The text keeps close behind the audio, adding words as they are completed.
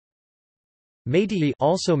Meitei,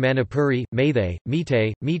 also Manipuri, Meitei,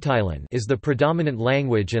 Meitei, is the predominant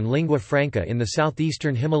language and lingua franca in the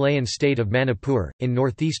southeastern Himalayan state of Manipur, in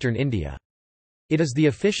northeastern India. It is the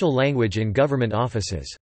official language in government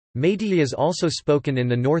offices. Meitei is also spoken in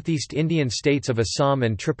the northeast Indian states of Assam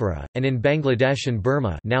and Tripura, and in Bangladesh and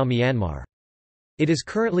Burma, now Myanmar. It is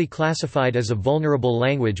currently classified as a vulnerable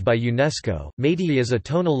language by UNESCO. Meitei is a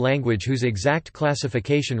tonal language whose exact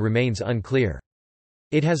classification remains unclear.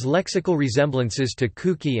 It has lexical resemblances to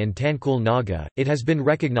Kuki and Tangkhul Naga. It has been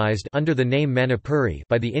recognized under the name Manipuri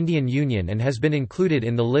by the Indian Union and has been included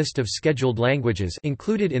in the list of scheduled languages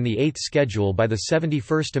included in the 8th schedule by the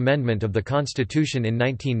 71st Amendment of the Constitution in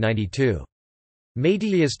 1992.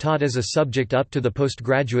 Meitei is taught as a subject up to the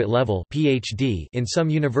postgraduate level (PhD) in some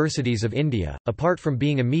universities of India, apart from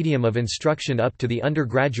being a medium of instruction up to the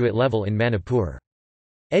undergraduate level in Manipur.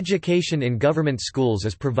 Education in government schools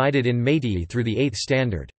is provided in Meitei through the 8th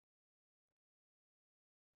standard.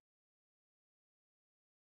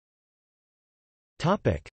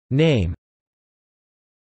 Name.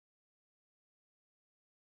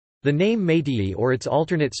 The name Meitei or its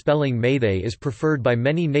alternate spelling Meitei is preferred by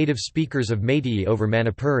many native speakers of Meitei over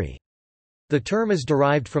Manipuri. The term is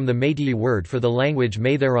derived from the Meitei word for the language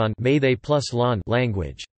Meitharan plus Lan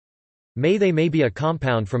language. Meitei may be a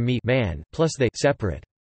compound from me man plus they separate.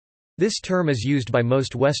 This term is used by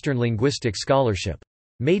most Western linguistic scholarship.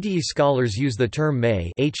 Meitei scholars use the term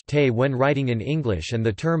May when writing in English and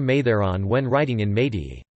the term Meitharan when writing in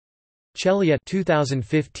Meitei. Chelia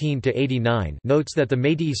 2015-89 notes that the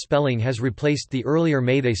Meitei spelling has replaced the earlier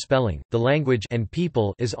Meitei spelling. The language and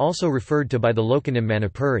people is also referred to by the loconym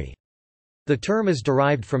Manipuri. The term is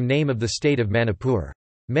derived from name of the state of Manipur.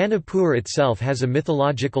 Manipur itself has a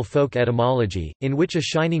mythological folk etymology, in which a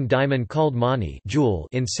shining diamond called mani jewel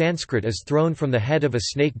in Sanskrit is thrown from the head of a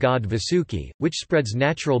snake god Vasuki, which spreads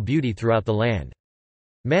natural beauty throughout the land.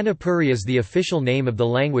 Manipuri is the official name of the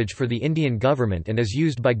language for the Indian government and is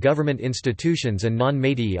used by government institutions and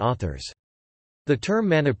non-Meitei authors. The term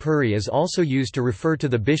Manipuri is also used to refer to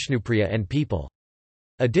the Bishnupriya and people.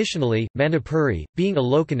 Additionally, Manipuri, being a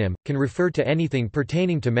loconym, can refer to anything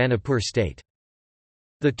pertaining to Manipur state.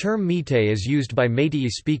 The term Meitei is used by Meitei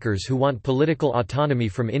speakers who want political autonomy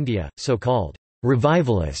from India, so-called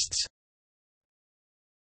revivalists.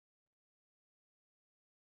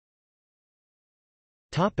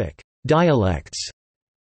 Dialects.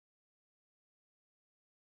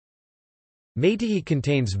 Meitei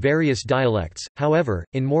contains various dialects, however,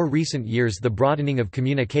 in more recent years the broadening of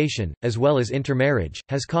communication, as well as intermarriage,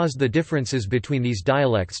 has caused the differences between these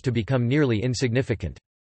dialects to become nearly insignificant.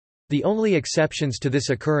 The only exceptions to this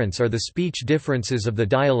occurrence are the speech differences of the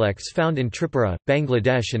dialects found in Tripura,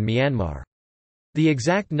 Bangladesh and Myanmar. The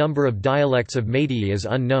exact number of dialects of Meitei is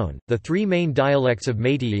unknown. The three main dialects of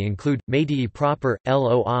Meitei include Meitei proper,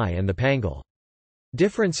 Loi and the Pangal.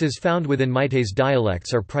 Differences found within Meitei's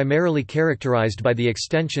dialects are primarily characterized by the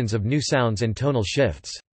extensions of new sounds and tonal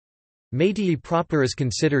shifts. Meitei proper is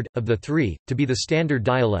considered, of the three, to be the standard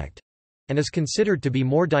dialect, and is considered to be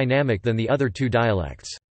more dynamic than the other two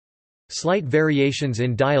dialects. Slight variations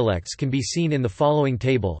in dialects can be seen in the following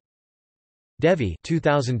table. Devi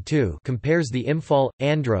 2002 compares the Imphal,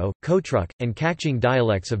 Andhra, Kotruk, and Kaching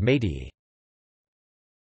dialects of Meitei.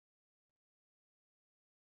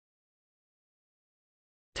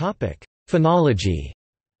 Phonology.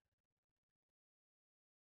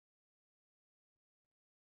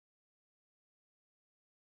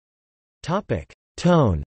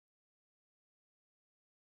 Tone.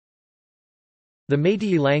 The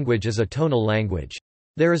Meitei language is a tonal language.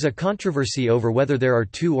 There is a controversy over whether there are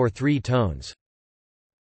 2 or 3 tones.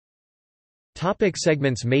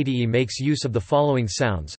 Segments. Meitei makes use of the following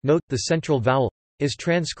sounds. Note, the central vowel is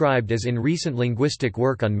transcribed as in recent linguistic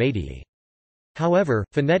work on Meitei. However,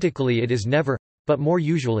 phonetically it is never, but more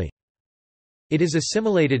usually. It is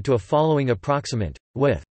assimilated to a following approximant,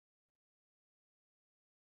 with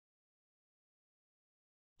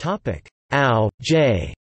ow,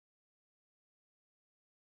 j,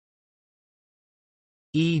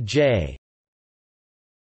 ej.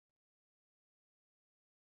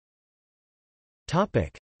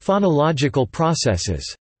 Phonological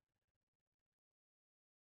processes.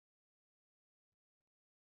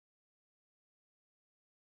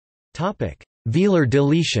 Velar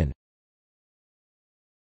deletion.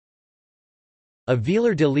 A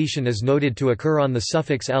velar deletion is noted to occur on the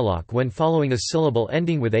suffix elok when following a syllable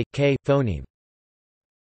ending with a, k, phoneme.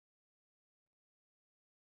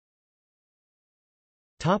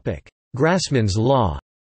 Grassman's law.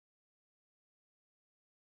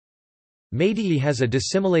 Meitei has a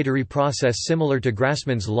dissimilatory process similar to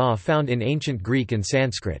Grassman's law found in ancient Greek and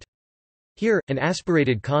Sanskrit. Here, an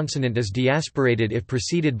aspirated consonant is deaspirated if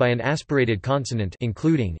preceded by an aspirated consonant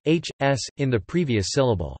including h, s in the previous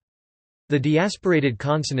syllable. The deaspirated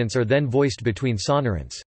consonants are then voiced between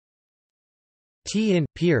sonorants. T in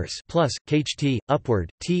pierce plus kht upward,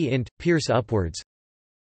 T int pierce upwards.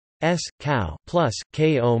 S cow plus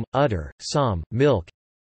k ohm udder, som milk.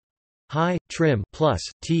 High trim plus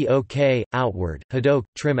tok outward, hadok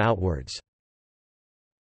trim outwards.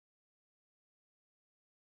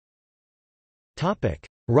 Topic: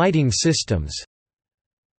 Writing systems.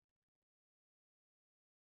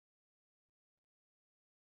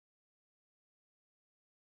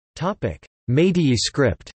 Topic: Meitei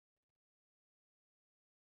script.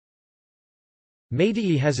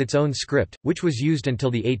 Meitei has its own script, which was used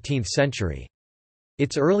until the 18th century.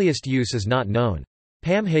 Its earliest use is not known.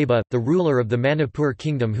 Pamheba, the ruler of the Manipur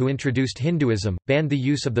kingdom who introduced Hinduism, banned the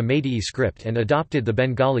use of the Meitei script and adopted the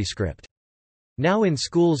Bengali script. Now in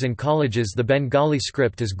schools and colleges the Bengali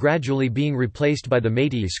script is gradually being replaced by the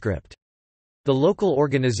Meitei script. The local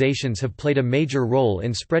organizations have played a major role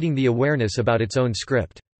in spreading the awareness about its own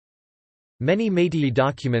script. Many Meitei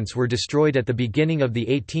documents were destroyed at the beginning of the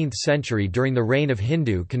 18th century during the reign of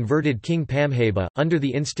Hindu-converted King Pamheba, under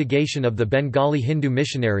the instigation of the Bengali Hindu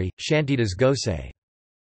missionary, Shantidas Gose.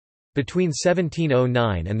 Between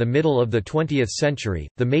 1709 and the middle of the 20th century,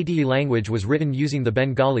 the Meitei language was written using the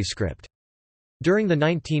Bengali script. During the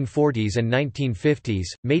 1940s and 1950s,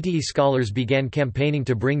 Meitei scholars began campaigning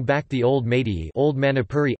to bring back the Old Meitei Old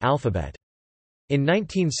Manipuri alphabet. In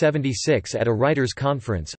 1976 at a writers'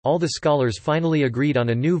 conference, all the scholars finally agreed on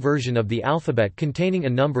a new version of the alphabet containing a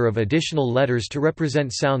number of additional letters to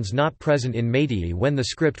represent sounds not present in Meitei when the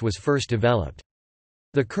script was first developed.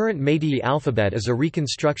 The current Meitei alphabet is a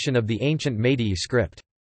reconstruction of the ancient Meitei script.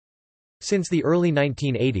 Since the early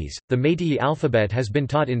 1980s, the Meitei alphabet has been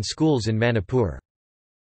taught in schools in Manipur.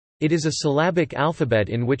 It is a syllabic alphabet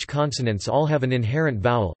in which consonants all have an inherent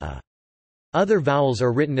vowel, a. Other vowels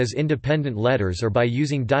are written as independent letters or by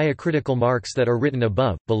using diacritical marks that are written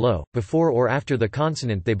above, below, before or after the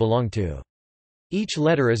consonant they belong to. Each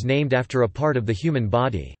letter is named after a part of the human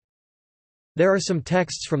body. There are some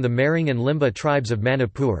texts from the Mering and Limba tribes of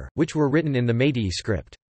Manipur, which were written in the Meitei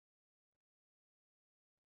script.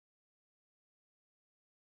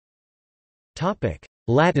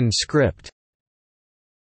 Latin script.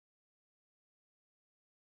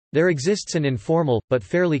 There exists an informal, but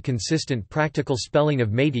fairly consistent practical spelling of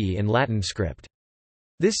Meitei in Latin script.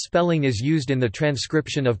 This spelling is used in the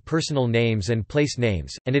transcription of personal names and place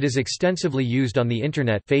names, and it is extensively used on the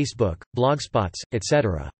Internet, Facebook, blogspots,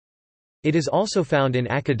 etc. It is also found in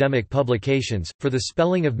academic publications. For the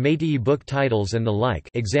spelling of Meitei book titles and the like,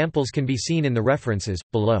 examples can be seen in the references,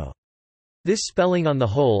 below. This spelling on the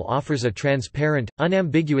whole offers a transparent,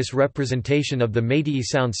 unambiguous representation of the Meitei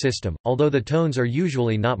sound system, although the tones are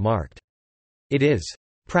usually not marked. It is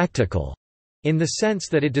practical in the sense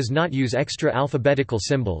that it does not use extra alphabetical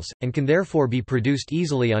symbols, and can therefore be produced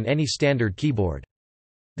easily on any standard keyboard.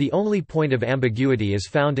 The only point of ambiguity is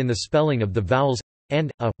found in the spelling of the vowels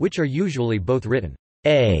and a, which are usually both written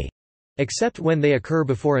a, except when they occur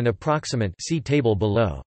before an approximant, see table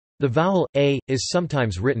below. The vowel a is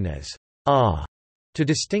sometimes written as ah to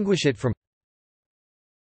distinguish it from.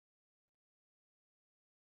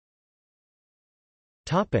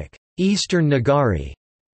 Eastern Nagari.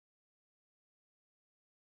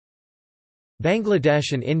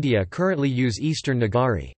 Bangladesh and India currently use Eastern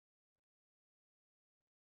Nagari.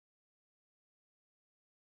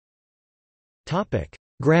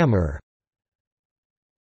 Grammar.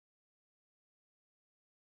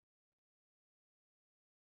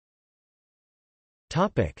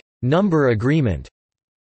 Number agreement.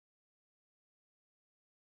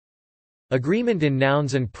 Agreement in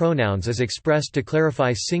nouns and pronouns is expressed to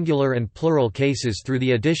clarify singular and plural cases through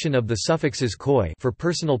the addition of the suffixes koi for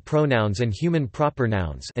personal pronouns and human proper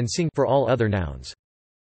nouns and sing for all other nouns.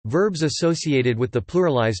 Verbs associated with the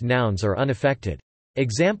pluralized nouns are unaffected.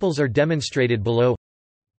 Examples are demonstrated below.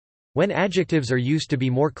 When adjectives are used to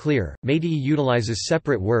be more clear, Meitei utilizes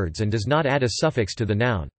separate words and does not add a suffix to the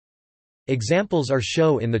noun. Examples are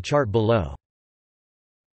shown in the chart below.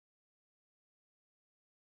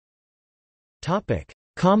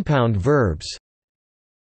 Compound verbs.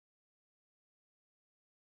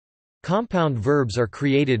 Compound verbs are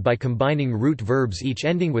created by combining root verbs each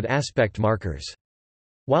ending with aspect markers.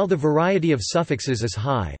 While the variety of suffixes is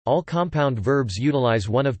high, all compound verbs utilize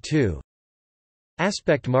one of two.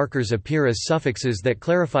 Aspect markers appear as suffixes that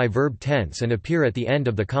clarify verb tense and appear at the end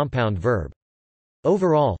of the compound verb.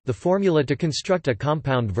 Overall, the formula to construct a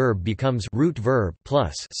compound verb becomes root verb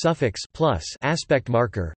plus suffix plus aspect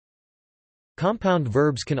marker. Compound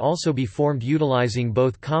verbs can also be formed utilizing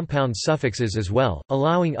both compound suffixes as well,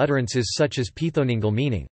 allowing utterances such as pithoningal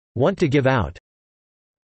meaning, want to give out.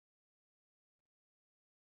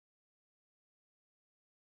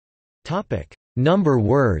 Number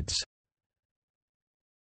words.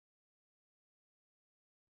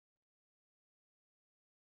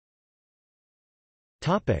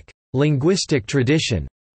 Linguistic tradition.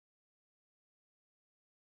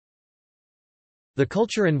 The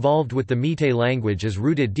culture involved with the Meitei language is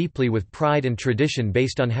rooted deeply with pride and tradition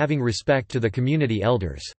based on having respect to the community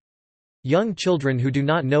elders. Young children who do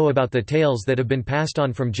not know about the tales that have been passed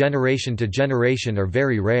on from generation to generation are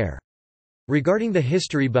very rare. Regarding the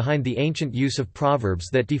history behind the ancient use of proverbs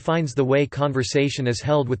that defines the way conversation is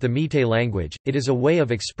held with the Meitei language, it is a way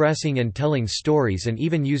of expressing and telling stories and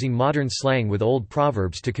even using modern slang with old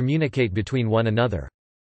proverbs to communicate between one another.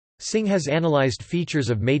 Singh has analyzed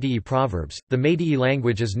features of Meitei proverbs. The Meitei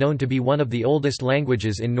language is known to be one of the oldest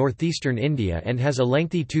languages in northeastern India and has a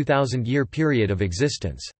lengthy 2000-year period of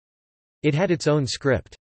existence. It had its own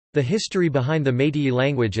script. The history behind the Meitei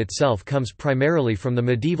language itself comes primarily from the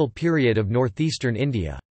medieval period of northeastern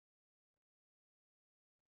India.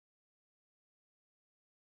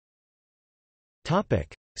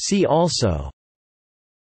 See also: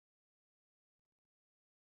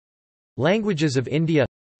 Languages of India,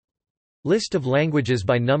 List of languages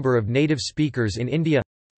by number of native speakers in India,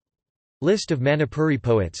 List of Manipuri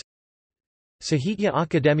poets, Sahitya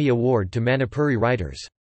Akademi Award to Manipuri writers.